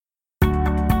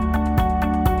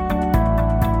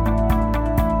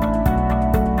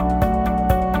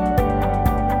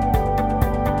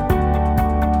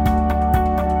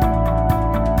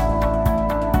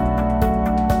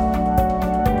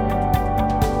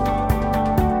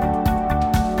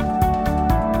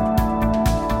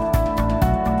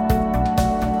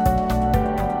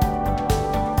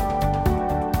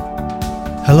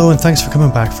Hello and thanks for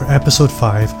coming back for episode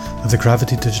 5 of the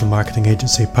Gravity Digital Marketing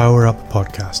Agency Power Up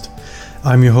podcast.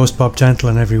 I'm your host Bob Gentle,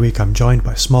 and every week I'm joined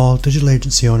by small digital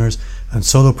agency owners and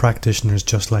solo practitioners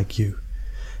just like you.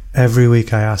 Every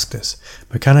week I ask this,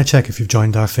 but can I check if you've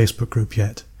joined our Facebook group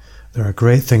yet? There are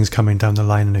great things coming down the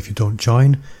line, and if you don't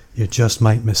join, you just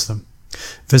might miss them.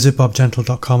 Visit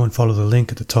bobgentle.com and follow the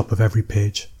link at the top of every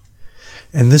page.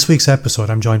 In this week's episode,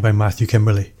 I'm joined by Matthew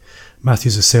Kimberley.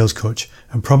 Matthew's a sales coach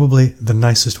and probably the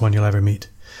nicest one you'll ever meet.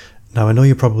 Now, I know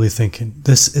you're probably thinking,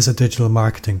 this is a digital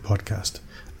marketing podcast.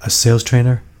 A sales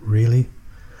trainer? Really?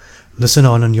 Listen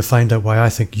on and you'll find out why I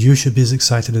think you should be as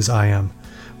excited as I am.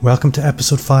 Welcome to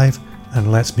episode 5,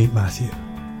 and let's meet Matthew.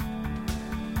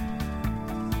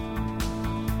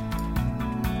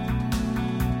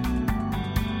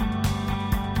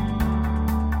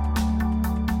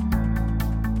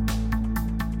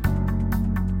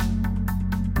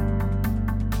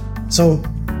 So,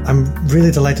 I'm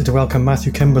really delighted to welcome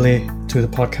Matthew Kimberley to the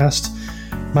podcast.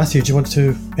 Matthew, do you want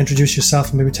to introduce yourself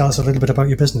and maybe tell us a little bit about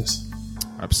your business?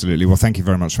 Absolutely. Well, thank you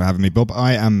very much for having me, Bob.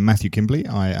 I am Matthew Kimberley.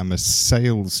 I am a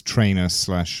sales trainer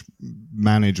 /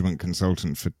 management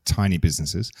consultant for tiny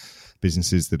businesses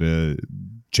that are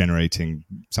generating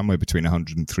somewhere between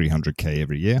 100 and 300K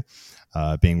every year.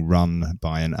 Being run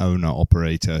by an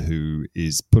owner-operator who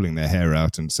is pulling their hair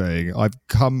out and saying, I've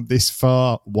come this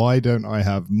far, why don't I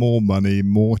have more money,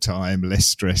 more time, less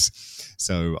stress?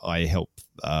 So I help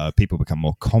people become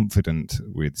more confident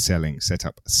with selling, set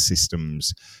up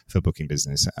systems for booking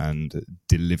business and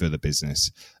deliver the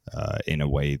business in a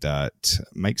way that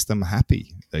makes them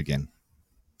happy again.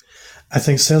 I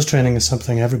think sales training is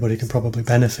something everybody can probably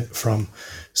benefit from.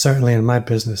 Certainly in my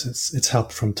business, it's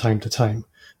helped from time to time.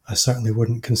 I certainly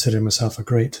wouldn't consider myself a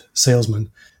great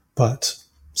salesman, but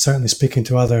certainly speaking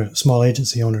to other small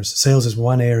agency owners, sales is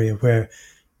one area where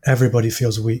everybody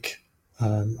feels weak.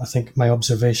 I think my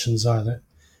observations are that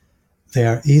they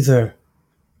are either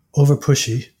over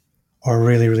pushy or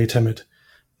really, really timid.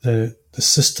 The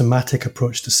systematic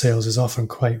approach to sales is often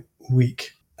quite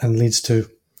weak and leads to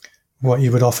what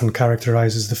you would often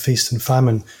characterize as the feast and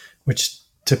famine, which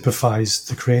typifies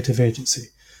the creative agency.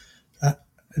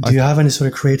 Do you have any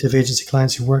sort of creative agency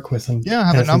clients you work with? And yeah,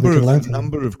 I have a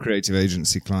number of creative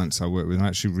agency clients I work with, and I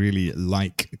actually really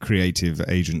like creative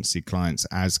agency clients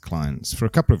as clients for a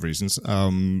couple of reasons.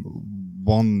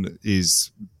 One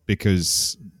is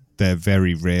because they're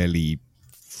very rarely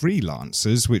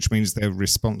freelancers, which means they're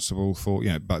responsible for,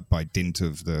 by dint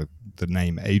of the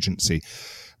name agency,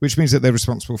 which means that they're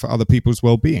responsible for other people's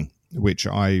well-being, which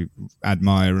I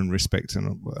admire and respect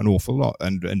an awful lot.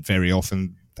 And very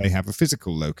often they have a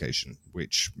physical location,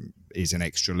 which is an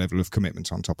extra level of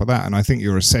commitment on top of that. And I think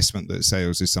your assessment that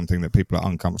sales is something that people are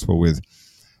uncomfortable with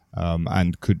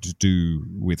and could do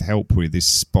with help with is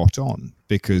spot on,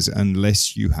 because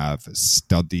unless you have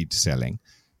studied selling,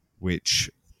 which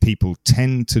people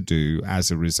tend to do as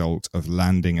a result of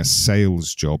landing a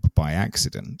sales job by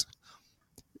accident,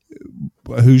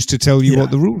 who's to tell you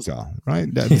what the rules are, right?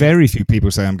 Very few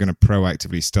people say, I'm going to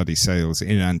proactively study sales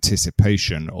in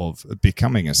anticipation of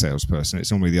becoming a salesperson.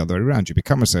 It's normally the other way around. You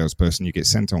become a salesperson, you get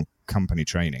sent on company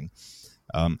training.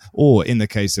 Or in the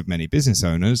case of many business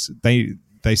owners, they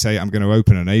say, I'm going to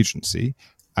open an agency,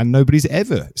 and nobody's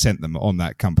ever sent them on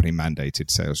that company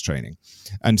mandated sales training.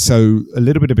 And so a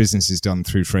little bit of business is done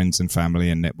through friends and family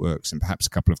and networks, and perhaps a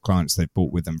couple of clients they've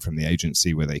bought with them from the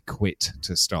agency where they quit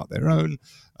to start their own.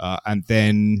 And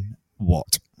then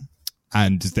what?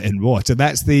 And then what? And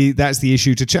that's the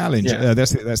issue to challenge. Yeah.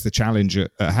 That's the challenge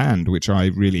at hand, which I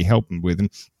really help them with.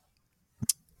 And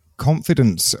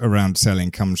confidence around selling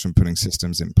comes from putting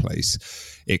systems in place.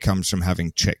 It comes from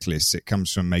having checklists. It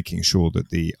comes from making sure that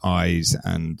the I's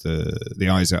and the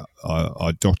I's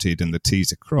are dotted and the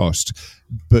T's are crossed.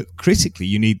 But critically,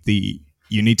 you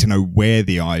need to know where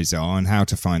the I's are and how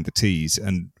to find the T's,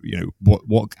 and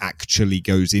what actually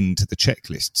goes into the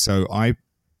checklist. So I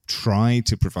try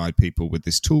to provide people with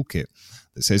this toolkit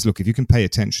that says, look, if you can pay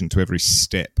attention to every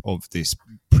step of this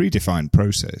predefined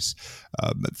process,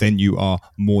 then you are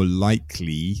more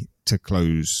likely to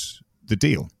close the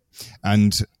deal.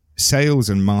 And sales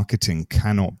and marketing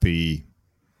cannot be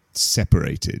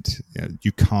separated.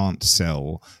 You can't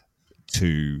sell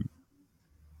to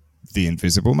the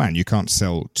invisible man. You can't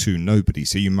sell to nobody.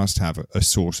 So you must have a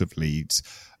source of leads,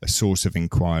 a source of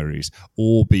inquiries,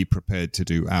 or be prepared to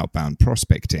do outbound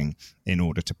prospecting in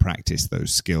order to practice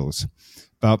those skills.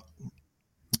 But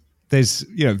there's,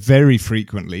 very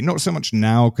frequently, not so much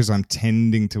now because I'm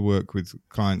tending to work with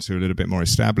clients who are a little bit more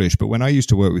established, but when I used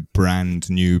to work with brand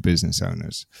new business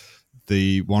owners,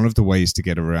 one of the ways to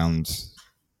get around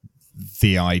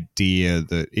the idea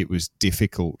that it was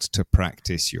difficult to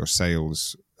practice your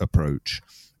sales approach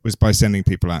was by sending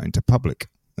people out into public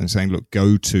and saying, look,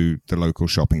 go to the local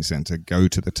shopping center, go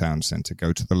to the town center,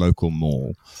 go to the local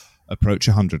mall, approach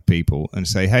 100 people and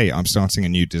say, hey, I'm starting a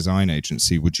new design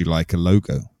agency. Would you like a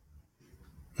logo?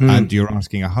 And you're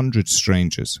asking 100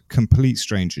 strangers, complete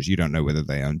strangers. You don't know whether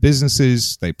they own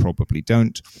businesses. They probably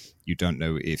don't. You don't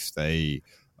know if they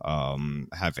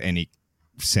have any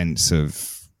sense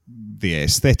of the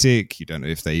aesthetic. You don't know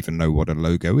if they even know what a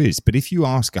logo is. But if you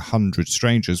ask 100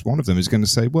 strangers, one of them is going to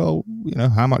say, well,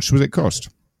 how much would it cost?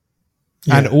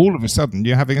 Yeah. And all of a sudden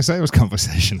you're having a sales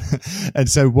conversation. And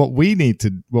so what we need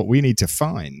to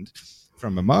find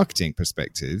from a marketing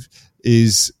perspective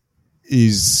is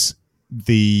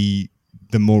the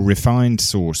more refined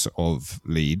source of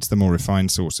leads, the more refined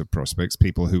source of prospects,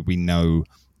 people who we know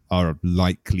are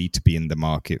likely to be in the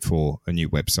market for a new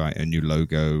website, a new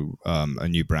logo, a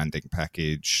new branding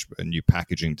package, a new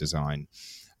packaging design.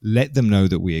 Let them know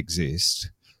that we exist.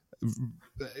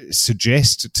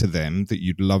 Suggest to them that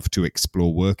you'd love to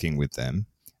explore working with them,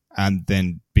 and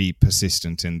then be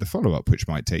persistent in the follow-up, which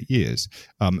might take years,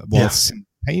 while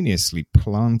simultaneously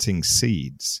planting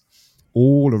seeds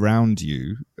all around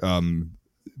you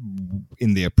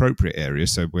in the appropriate area.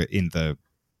 So we're in the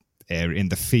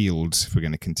fields, if we're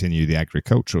going to continue the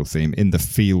agricultural theme, in the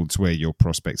fields where your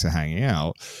prospects are hanging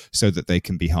out, so that they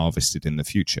can be harvested in the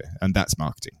future. And that's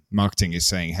marketing. Marketing is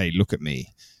saying, hey, look at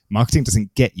me. Marketing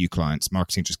doesn't get you clients.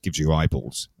 Marketing just gives you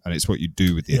eyeballs. And it's what you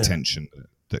do with the attention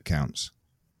that counts.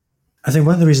 I think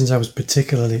one of the reasons I was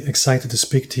particularly excited to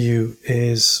speak to you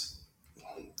is,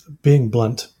 being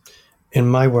blunt, in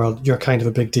my world, you're kind of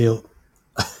a big deal.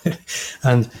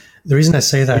 And the reason I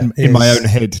say that is... In my own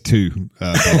head too.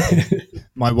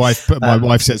 My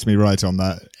wife sets me right on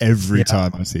that every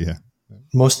time I see her.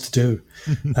 Most do.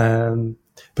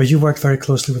 But you worked very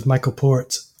closely with Michael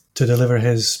Port to deliver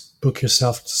his Book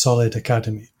Yourself Solid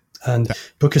Academy. And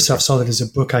Book Yourself Solid is a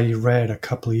book I read a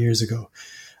couple of years ago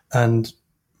and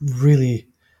really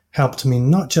helped me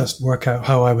not just work out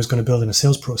how I was going to build in a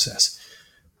sales process,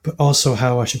 but also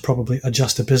how I should probably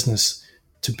adjust a business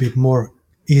to be more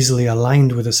easily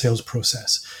aligned with the sales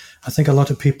process. I think a lot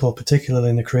of people,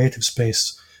 particularly in the creative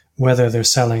space, whether they're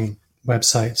selling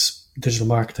websites, digital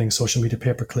marketing, social media,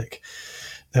 pay-per-click,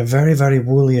 they're very, very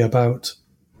woolly about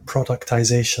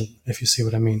productization, if you see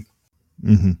what I mean.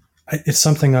 Mm-hmm. It's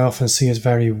something I often see as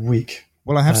very weak.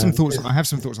 Well, I have some thoughts. I have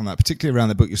some thoughts on that, particularly around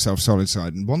the Book Yourself Solid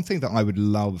side. And one thing that I would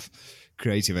love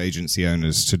creative agency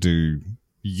owners to do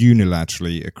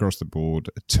unilaterally across the board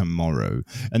tomorrow,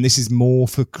 and this is more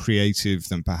for creative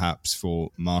than perhaps for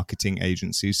marketing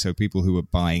agencies, so people who are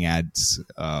buying ads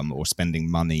or spending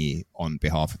money on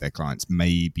behalf of their clients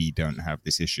maybe don't have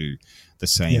this issue the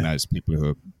same as people who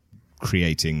are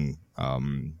creating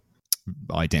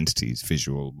identities,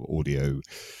 visual, audio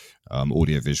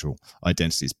visual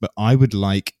identities. But I would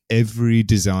like every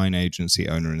design agency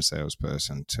owner and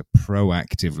salesperson to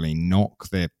proactively knock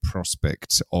their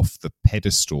prospects off the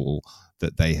pedestal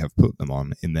that they have put them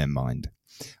on in their mind.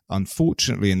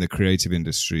 Unfortunately, in the creative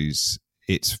industries,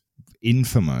 it's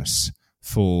infamous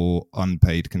for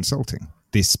unpaid consulting.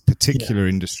 This particular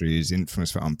industry is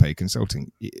infamous for unpaid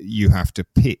consulting. You have to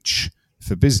pitch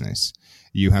for business.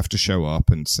 You have to show up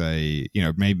and say,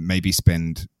 maybe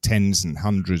spend tens and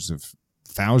hundreds of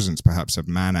thousands, perhaps, of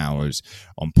man hours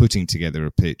on putting together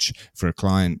a pitch for a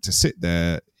client to sit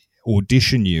there,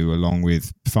 audition you along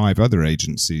with 5 other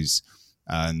agencies,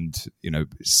 and,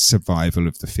 survival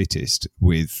of the fittest,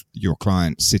 with your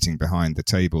client sitting behind the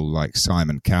table like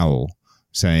Simon Cowell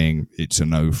saying, it's a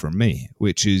no from me,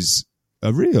 which is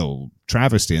a real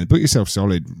travesty. And Book Yourself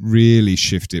Solid really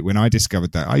shifted. When I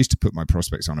discovered that, I used to put my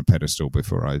prospects on a pedestal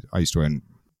before. I used to own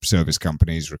service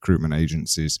companies, recruitment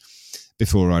agencies,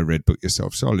 before I read Book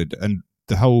Yourself Solid. And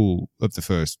the whole of the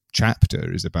first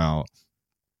chapter is about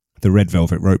the red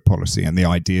velvet rope policy and the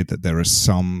idea that there are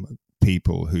some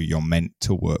people who you're meant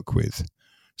to work with,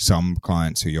 some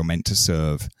clients who you're meant to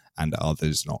serve, and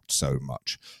others not so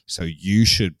much. So you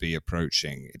should be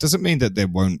approaching. It doesn't mean that there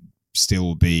won't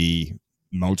still be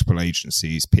multiple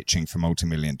agencies pitching for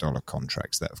multi-million-dollar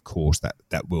contracts. That, of course,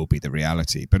 that will be the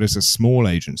reality. But as a small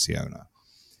agency owner,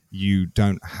 you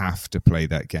don't have to play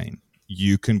that game.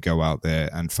 You can go out there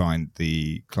and find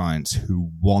the clients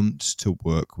who want to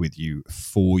work with you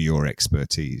for your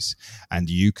expertise, and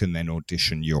you can then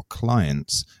audition your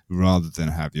clients rather than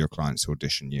have your clients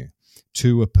audition you.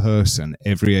 to a person,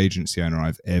 every agency owner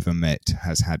I've ever met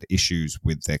has had issues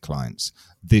with their clients.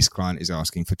 This client is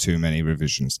asking for too many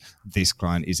revisions. This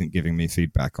client isn't giving me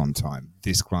feedback on time.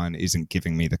 This client isn't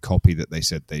giving me the copy that they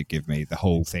said they'd give me. The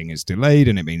whole thing is delayed,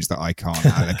 and it means that I can't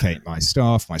allocate my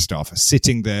staff. My staff are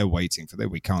sitting there waiting for that.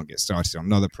 We can't get started on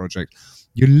another project.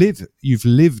 You've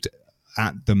lived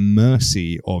at the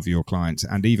mercy of your clients,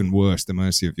 and even worse, the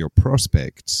mercy of your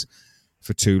prospects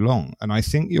for too long. And I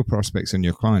think your prospects and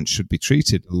your clients should be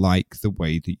treated like the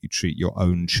way that you treat your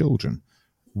own children,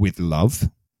 with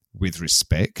love, with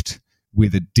respect,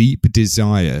 with a deep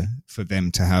desire for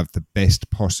them to have the best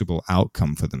possible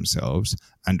outcome for themselves,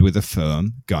 and with a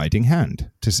firm guiding hand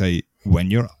to say,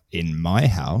 when you're in my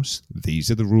house,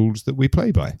 these are the rules that we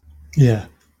play by. Yeah.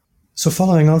 So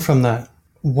following on from that,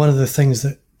 one of the things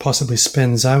that possibly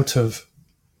spins out of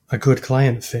a good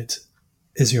client fit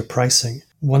is your pricing.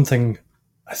 One thing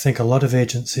I think a lot of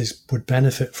agencies would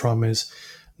benefit from is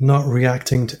not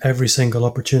reacting to every single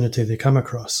opportunity they come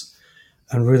across,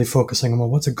 and really focusing on, well,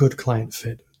 what's a good client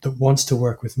fit that wants to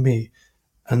work with me?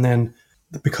 And then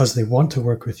because they want to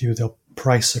work with you, they'll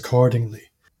price accordingly.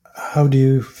 How do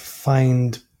you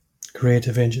find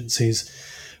creative agencies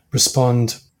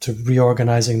respond to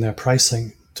reorganizing their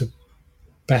pricing to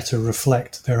better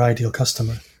reflect their ideal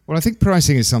customer? Well, I think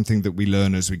pricing is something that we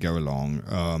learn as we go along,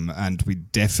 and we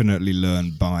definitely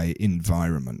learn by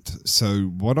environment. So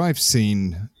what I've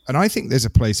seen, and I think there's a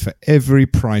place for every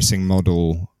pricing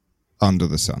model under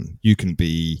the sun. You can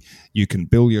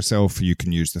bill yourself. You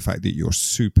can use the fact that you're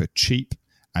super cheap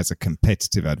as a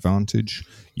competitive advantage.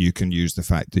 You can use the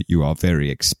fact that you are very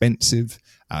expensive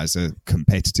as a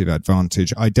competitive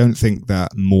advantage. I don't think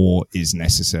that more is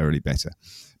necessarily better.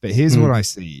 But here's what I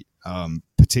see,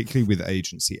 particularly with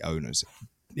agency owners.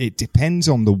 It depends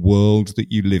on the world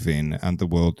that you live in and the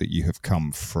world that you have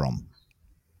come from.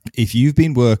 If you've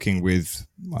been working with,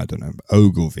 I don't know,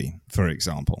 Ogilvy, for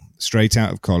example, straight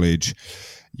out of college,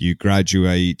 you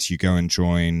graduate, you go and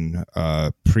join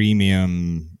a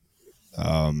premium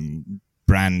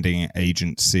branding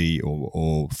agency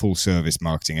or full service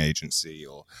marketing agency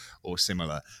or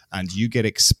similar, and you get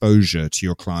exposure to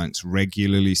your clients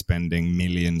regularly spending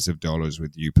millions of dollars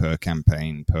with you per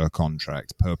campaign, per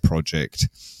contract, per project.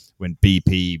 When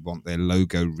BP want their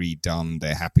logo redone,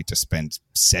 they're happy to spend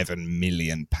 £7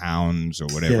 million or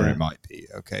whatever it might be.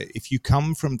 Okay, if you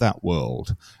come from that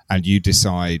world and you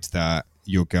decide that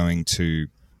you're going to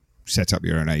set up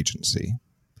your own agency,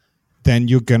 then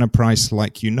you're going to price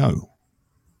like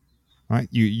right?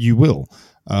 You will.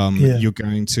 You're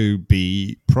going to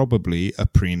be probably a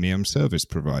premium service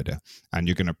provider, and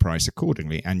you're going to price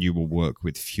accordingly, and you will work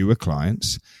with fewer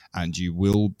clients, and you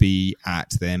will be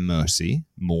at their mercy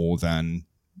more than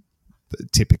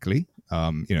typically.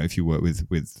 If you work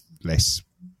with less.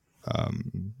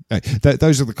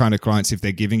 Those are the kind of clients, if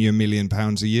they're giving you £1 million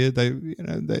a year,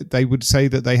 they would say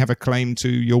that they have a claim to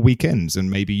your weekends,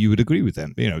 and maybe you would agree with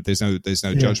them. There's no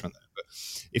judgment there. But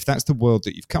if that's the world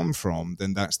that you've come from,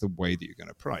 then that's the way that you're going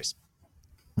to price.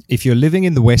 If you're living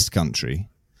in the West Country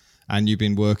and you've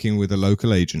been working with a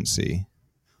local agency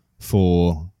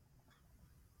for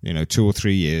 2 or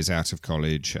 3 years out of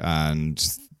college,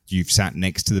 and you've sat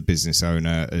next to the business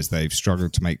owner as they've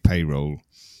struggled to make payroll,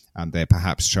 and they're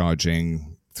perhaps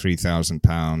charging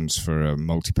 £3,000 for a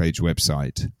multi-page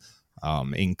website,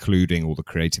 including all the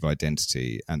creative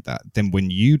identity and that, then when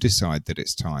you decide that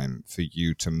it's time for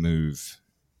you to move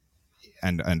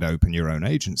and open your own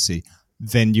agency,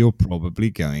 then you're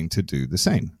probably going to do the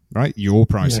same, right? Your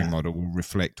pricing model will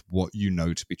reflect what you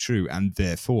know to be true, and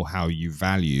therefore how you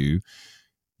value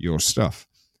your stuff.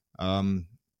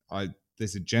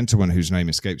 There's a gentleman whose name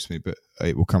escapes me, but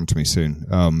it will come to me soon.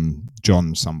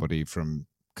 John, somebody from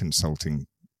consulting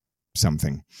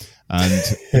something. And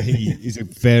he is a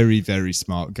very, very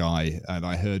smart guy. And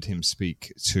I heard him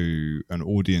speak to an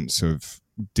audience of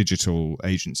digital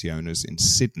agency owners in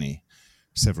Sydney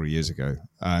several years ago.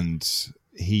 And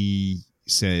he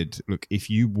said, look, if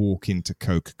you walk into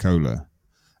Coca-Cola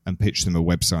and pitch them a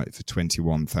website for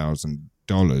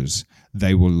 $21,000,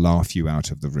 they will laugh you out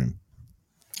of the room.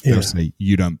 They'll say,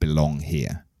 you don't belong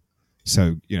here.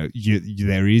 So,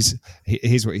 there is,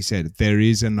 here's what he said, there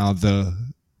is another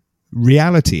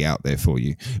reality out there for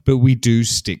you, but we do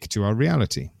stick to our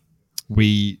reality.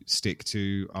 We stick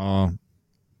to our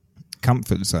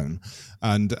comfort zone.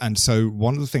 And so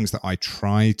one of the things that I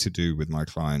try to do with my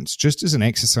clients, just as an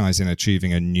exercise in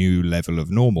achieving a new level of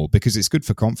normal, because it's good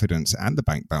for confidence and the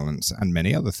bank balance and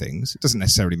many other things. It doesn't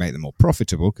necessarily make them more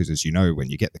profitable, because as you know, when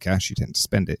you get the cash, you tend to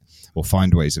spend it or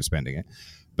find ways of spending it.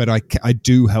 But I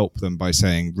do help them by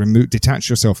saying, detach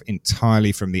yourself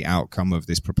entirely from the outcome of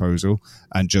this proposal.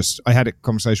 And I had a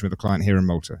conversation with a client here in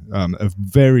Malta, a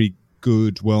very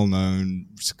good, well-known,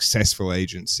 successful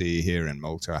agency here in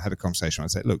Malta. I had a conversation. I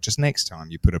said, look, just next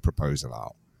time you put a proposal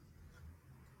out,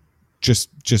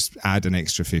 just add an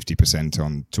extra 50%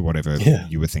 on to whatever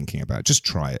you were thinking about. Just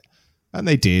try it. And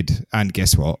they did. And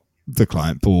guess what? The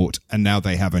client bought, and now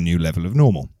they have a new level of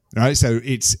normal. Right. So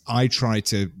I try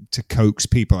to coax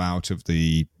people out of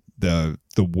the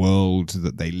world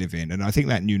that they live in. And I think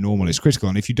that new normal is critical.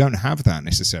 And if you don't have that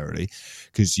necessarily,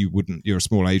 because you're a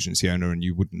small agency owner and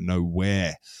you wouldn't know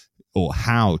where or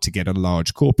how to get a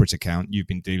large corporate account, you've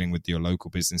been dealing with your local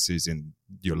businesses in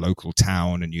your local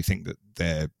town and you think that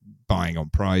they're buying on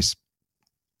price,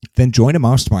 then join a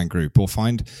mastermind group or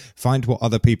find what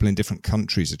other people in different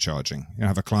countries are charging. I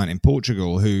have a client in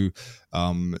Portugal who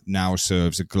now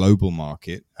serves a global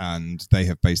market, and they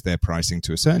have based their pricing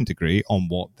to a certain degree on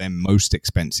what their most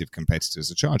expensive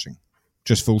competitors are charging.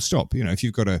 Just full stop. If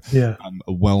you've got a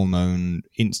well-known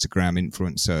Instagram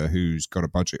influencer who's got a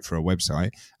budget for a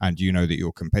website, and you know that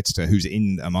your competitor who's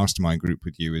in a mastermind group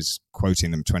with you is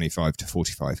quoting them 25 to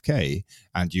 45K,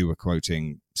 and you were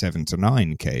quoting 7 to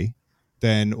 9K,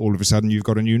 then all of a sudden you've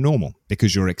got a new normal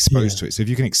because you're exposed to it. So if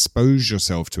you can expose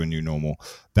yourself to a new normal,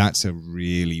 that's a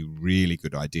really, really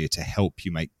good idea to help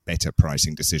you make better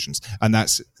pricing decisions. And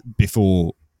that's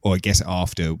before, or I guess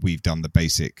after, we've done the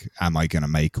basic, am I going to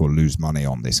make or lose money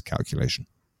on this calculation?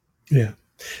 Yeah.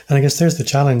 And I guess there's the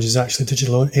challenge is actually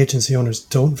digital agency owners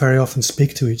don't very often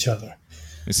speak to each other.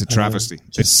 It's a travesty.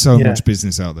 There's so much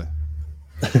business out there.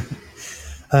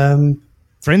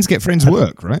 Friends get friends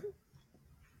work, right?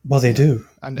 Well, they do.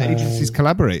 And agencies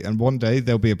collaborate. And one day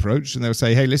they'll be approached and they'll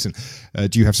say, hey, listen,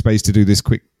 do you have space to do this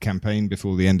quick campaign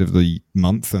before the end of the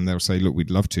month? And they'll say, look,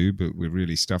 we'd love to, but we're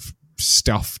really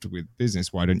stuffed with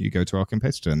business. Why don't you go to our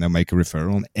competitor? And they'll make a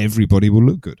referral and everybody will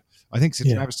look good. I think it's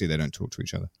a travesty they don't talk to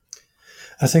each other.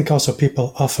 I think also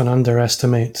people often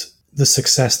underestimate the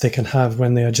success they can have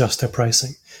when they adjust their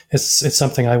pricing. It's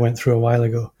something I went through a while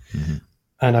ago,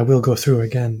 and I will go through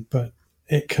again, but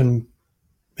it can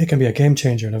be a game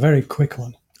changer and a very quick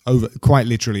one. Quite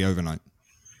literally overnight.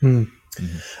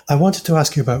 I wanted to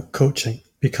ask you about coaching,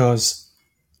 because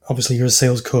obviously you're a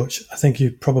sales coach. I think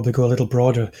you probably go a little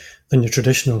broader than your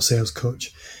traditional sales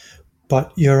coach,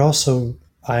 but you're also,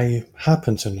 I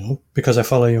happen to know, because I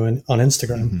follow you on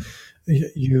Instagram,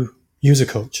 you use a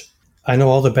coach. I know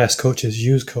all the best coaches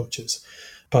use coaches,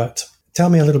 but tell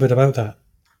me a little bit about that.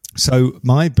 So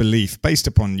my belief, based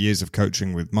upon years of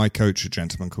coaching with my coach, a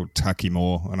gentleman called Taki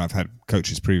Moore, and I've had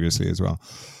coaches previously as well.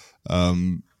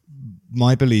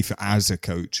 My belief as a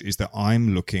coach is that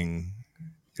I'm looking,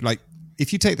 like,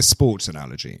 if you take the sports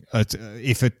analogy,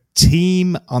 if a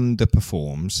team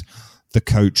underperforms, the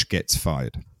coach gets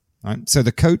fired. Right? So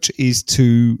the coach is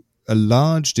to a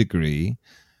large degree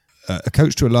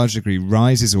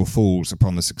rises or falls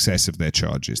upon the success of their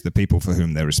charges, the people for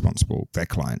whom they're responsible, their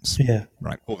clients,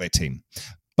 right, or their team.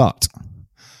 But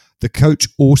the coach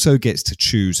also gets to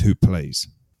choose who plays.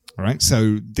 All right.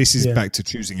 So this is back to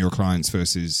choosing your clients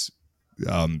versus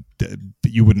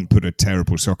you wouldn't put a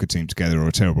terrible soccer team together or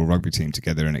a terrible rugby team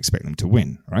together and expect them to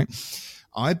win. Right.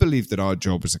 I believe that our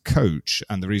job as a coach,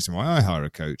 and the reason why I hire a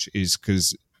coach, is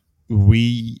because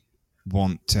we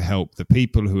want to help the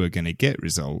people who are going to get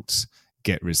results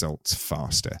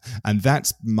faster. And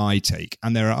that's my take.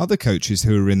 And there are other coaches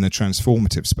who are in the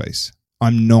transformative space.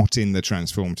 I'm not in the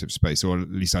transformative space, or at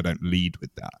least I don't lead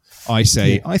with that. I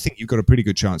say, I think you've got a pretty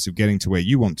good chance of getting to where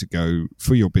you want to go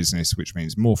for your business, which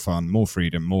means more fun, more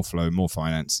freedom, more flow, more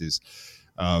finances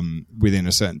within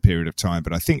a certain period of time.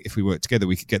 But I think if we work together,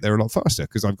 we could get there a lot faster,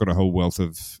 because I've got a whole wealth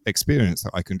of experience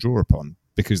that I can draw upon,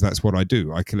 because that's what I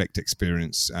do. I collect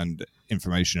experience and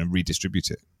information and redistribute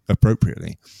it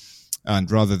appropriately. And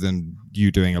rather than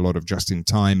you doing a lot of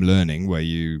just-in-time learning where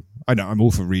I know I'm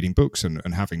all for reading books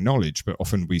and having knowledge, but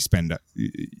often we spend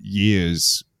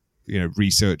years,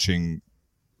 researching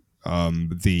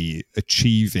the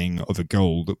achieving of a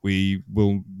goal that we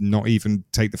will not even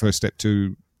take the first step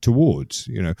towards.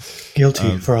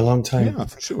 Guilty for a long time. Yeah,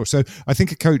 for sure. So I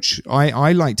think a coach,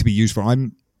 I like to be useful.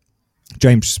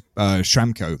 James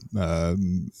Schramko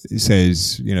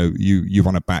says, you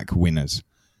want to back winners.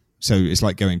 So it's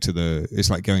like going to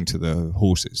the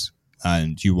horses,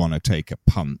 and you want to take a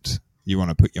punt. You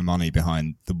want to put your money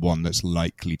behind the one that's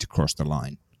likely to cross the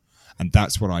line. And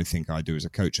that's what I think I do as a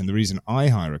coach. And the reason I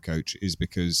hire a coach is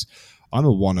because I'm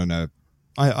a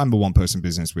one-person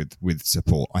business with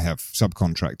support. I have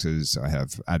subcontractors, I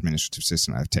have administrative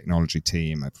assistant, I have technology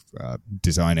team, I have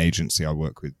design agency I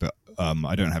work with, but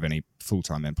I don't have any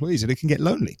full-time employees, and it can get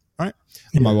lonely, right?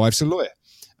 And my wife's a lawyer,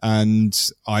 and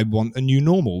I want a new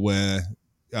normal where,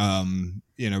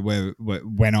 where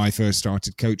when I first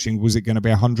started coaching, was it going to be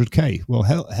 100K? Well,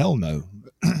 hell no.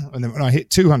 And then when I hit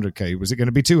 200K, was it going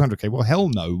to be 200K? Well, hell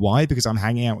no. Why? Because I'm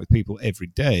hanging out with people every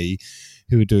day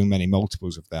who are doing many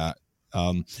multiples of that.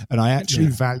 And I actually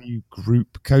value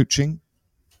group coaching.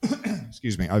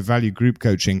 Excuse me. I value group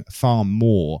coaching far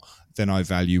more than I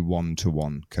value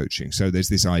one-to-one coaching. So there's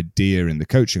this idea in the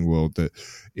coaching world that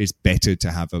it's better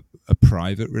to have a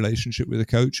private relationship with a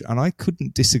coach. And I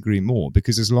couldn't disagree more,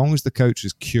 because as long as the coach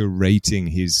is curating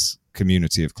his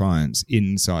community of clients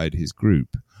inside his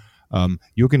group,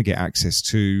 you're going to get access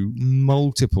to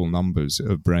multiple numbers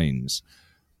of brains.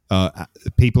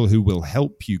 People who will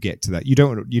help you get to that. You don't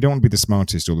want to be the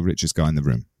smartest or the richest guy in the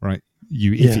room, right?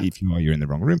 If you are, you're in the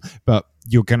wrong room. But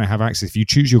you're going to have access. If you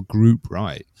choose your group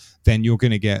right, then you're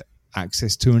going to get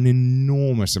access to an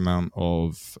enormous amount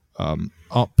of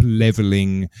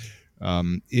up-leveling,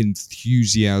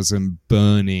 enthusiasm,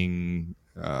 burning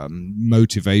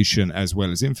motivation, as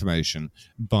well as information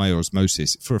by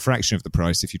osmosis for a fraction of the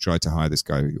price if you try to hire this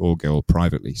guy or girl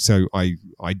privately. So I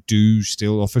do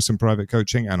still offer some private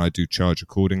coaching, and I do charge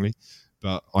accordingly,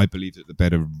 but I believe that the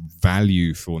better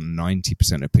value for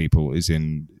 90% of people is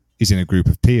in a group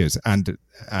of peers. And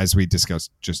as we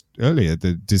discussed just earlier,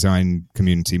 the design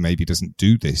community maybe doesn't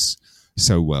do this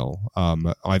so well.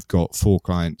 I've got 4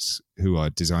 clients who are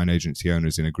design agency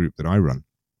owners in a group that I run,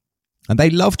 and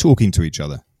they love talking to each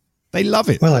other. They love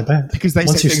it. Well, I bet. Because they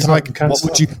say things like,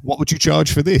 what would you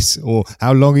charge for this? Or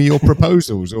how long are your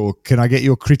proposals? Or can I get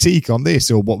your critique on this?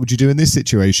 Or what would you do in this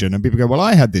situation? And people go, well,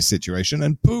 I had this situation,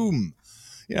 and boom.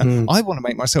 I want to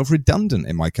make myself redundant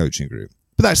in my coaching group.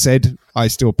 But that said, I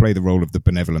still play the role of the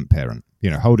benevolent parent,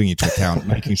 holding you to account,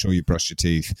 making sure you brush your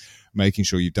teeth, making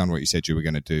sure you've done what you said you were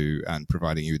going to do, and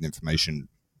providing you with information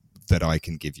that I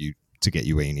can give you to get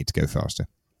you where you need to go faster.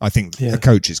 I think a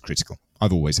coach is critical.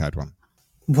 I've always had one.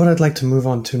 What I'd like to move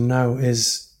on to now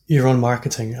is your own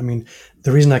marketing. I mean,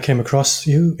 the reason I came across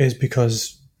you is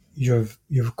because you're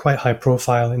quite high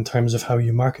profile in terms of how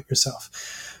you market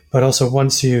yourself. But also,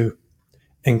 once you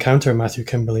encounter Matthew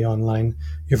Kimberley online,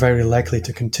 you're very likely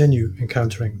to continue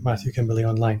encountering Matthew Kimberley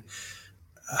online.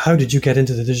 How did you get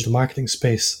into the digital marketing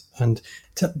space? And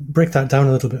to break that down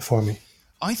a little bit for me.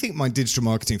 I think my digital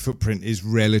marketing footprint is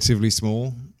relatively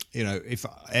small. If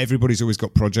everybody's always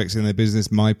got projects in their business,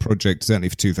 my project, certainly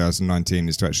for 2019,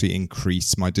 is to actually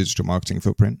increase my digital marketing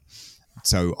footprint.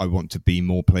 So I want to be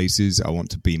more places. I want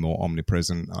to be more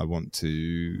omnipresent. I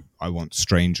want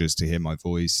strangers to hear my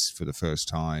voice for the first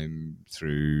time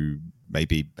through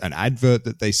maybe an advert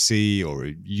that they see or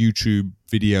a YouTube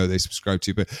video they subscribe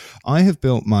to. But I have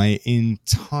built my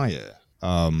entire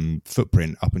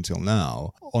footprint up until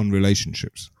now on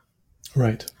relationships.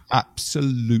 Right.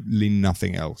 Absolutely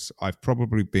nothing else. I've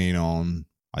probably been on,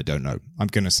 I don't know, I'm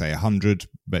going to say 100,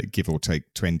 but give or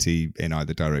take 20 in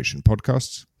either direction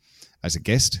podcasts as a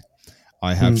guest.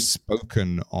 I have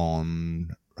spoken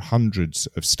on hundreds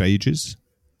of stages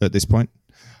at this point.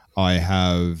 I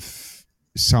have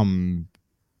some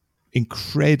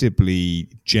incredibly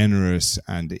generous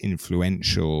and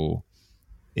influential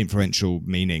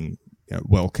meaning,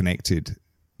 well-connected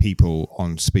people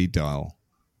on speed dial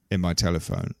in my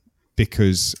telephone,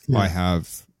 because I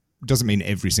have, doesn't mean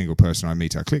every single person I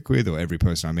meet I click with, or every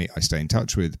person I meet I stay in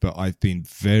touch with, but I've been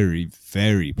very,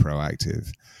 very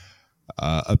proactive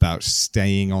about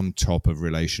staying on top of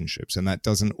relationships. And that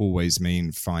doesn't always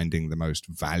mean finding the most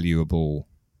valuable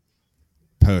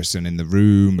person in the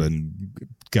room and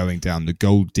going down the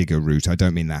gold digger route. I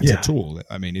don't mean that at all.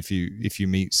 I mean, if you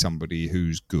meet somebody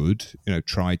who's good,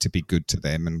 try to be good to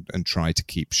them and try to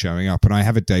keep showing up. And I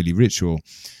have a daily ritual,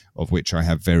 of which I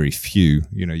have very few.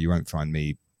 You won't find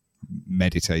me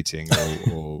meditating,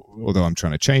 or although I'm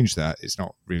trying to change that, it's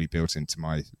not really built into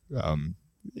my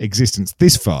existence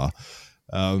this far.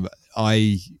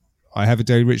 I have a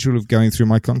daily ritual of going through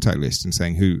my contact list and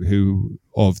saying who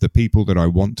of the people that I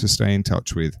want to stay in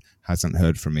touch with hasn't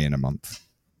heard from me in a month.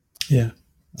 Yeah.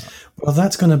 Well,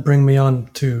 that's going to bring me on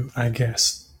to, I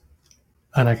guess,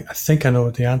 and I think I know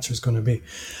what the answer is going to be,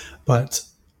 but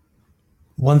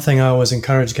one thing I always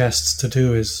encourage guests to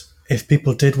do is, if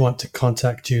people did want to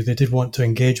contact you, they did want to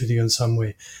engage with you in some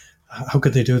way, how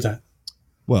could they do that?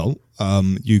 Well,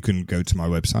 you can go to my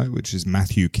website, which is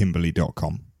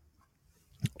matthewkimberley.com.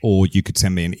 Or you could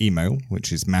send me an email,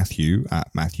 which is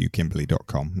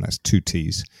matthew@matthewkimberley.com. That's 2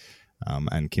 T's.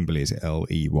 And Kimberley is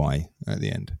Ley at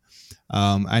the end.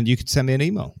 And you could send me an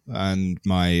email, and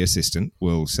my assistant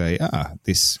will say,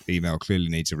 this email clearly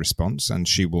needs a response, and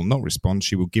she will not respond.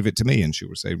 She will give it to me, and she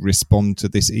will say, respond to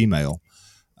this email,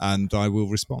 and I will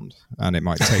respond. And it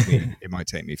might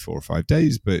take me 4 or 5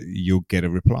 days, but you'll get a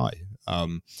reply.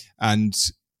 And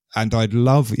I'd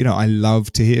love, I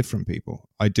love to hear from people.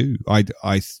 I do. I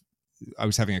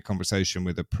was having a conversation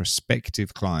with a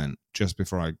prospective client just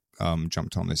before I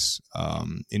jumped on this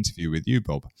interview with you,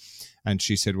 Bob, and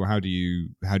she said, "Well, how do you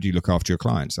look after your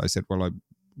clients?" I said, "Well,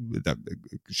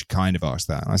 she kind of asked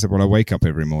that." And I said, "Well, I wake up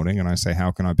every morning and I say, how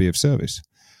can I be of service?"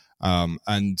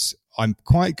 And I'm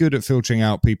quite good at filtering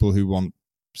out people who want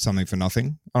something for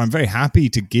nothing. And I'm very happy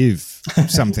to give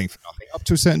something for nothing up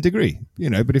to a certain degree,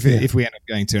 but if we end up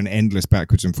going to an endless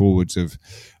backwards and forwards of,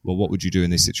 well, what would you do in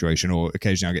this situation? Or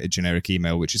occasionally I get a generic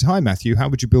email, which is, "Hi, Matthew, how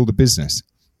would you build a business?"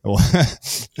 Or,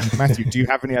 "Matthew, do you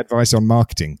have any advice on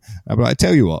marketing?" I'm like, I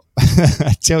tell you what,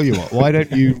 why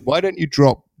don't you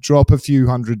drop a few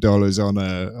 $100s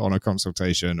on a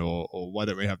consultation, or why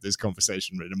don't we have this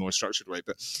conversation in a more structured way?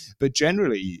 But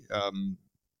generally,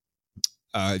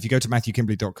 if you go to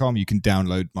matthewkimberley.com, you can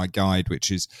download my guide,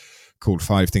 which is called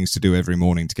 5 Things to Do Every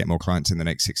Morning to Get More Clients in the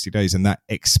Next 60 Days. And that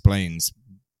explains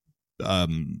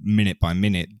minute by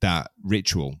minute that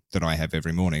ritual that I have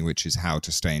every morning, which is how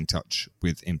to stay in touch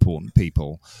with important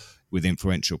people, with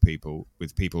influential people,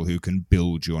 with people who can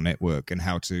build your network, and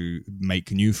how to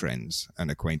make new friends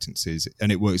and acquaintances.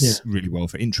 And it works really well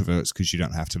for introverts because you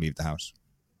don't have to leave the house.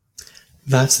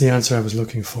 That's the answer I was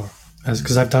looking for,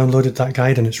 because I've downloaded that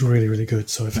guide and it's really, really good.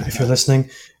 So if you're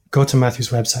listening, go to Matthew's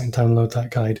website and download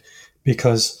that guide,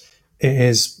 because it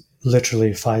is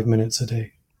literally 5 minutes a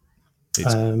day.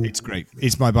 It's great.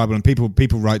 It's my Bible, and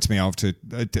people write to me after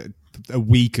a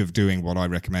week of doing what I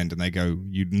recommend, and they go,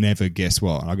 "You'd never guess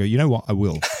what." And I go, "You know what? I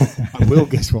will. I will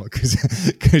guess what,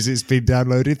 because it's been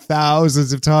downloaded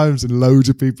thousands of times and loads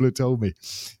of people have told me."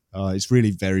 It's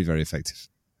really very, very effective.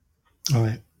 All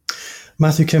right.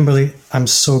 Matthew Kimberley, I'm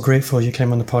so grateful you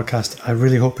came on the podcast. I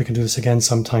really hope we can do this again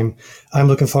sometime. I'm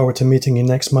looking forward to meeting you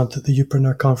next month at the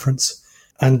Youpreneur Conference.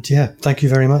 And thank you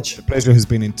very much. The pleasure has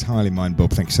been entirely mine,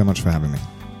 Bob. Thank you so much for having me.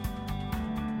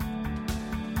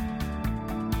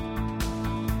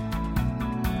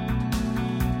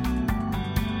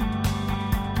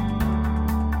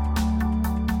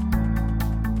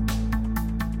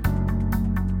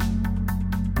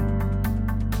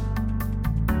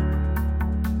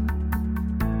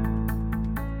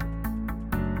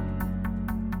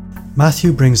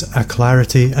 Matthew brings a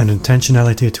clarity and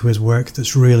intentionality to his work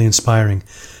that's really inspiring,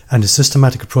 and his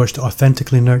systematic approach to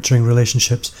authentically nurturing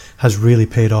relationships has really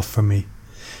paid off for me.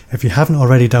 If you haven't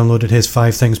already downloaded his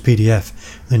 5 Things PDF,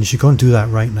 then you should go and do that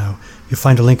right now. You'll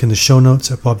find a link in the show notes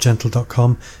at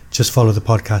bobgentle.com. Just follow the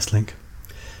podcast link.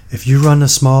 If you run a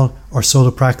small or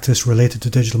solo practice related to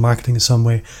digital marketing in some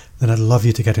way, then I'd love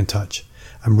you to get in touch.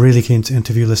 I'm really keen to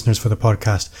interview listeners for the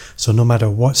podcast, so no matter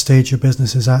what stage your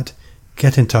business is at,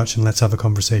 get in touch and let's have a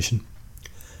conversation.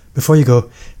 Before you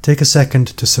go, take a second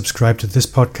to subscribe to this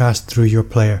podcast through your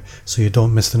player so you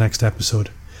don't miss the next episode.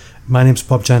 My name's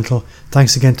Bob Gentle.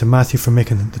 Thanks again to Matthew for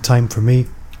making the time for me,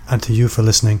 and to you for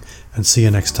listening, and see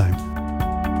you next time.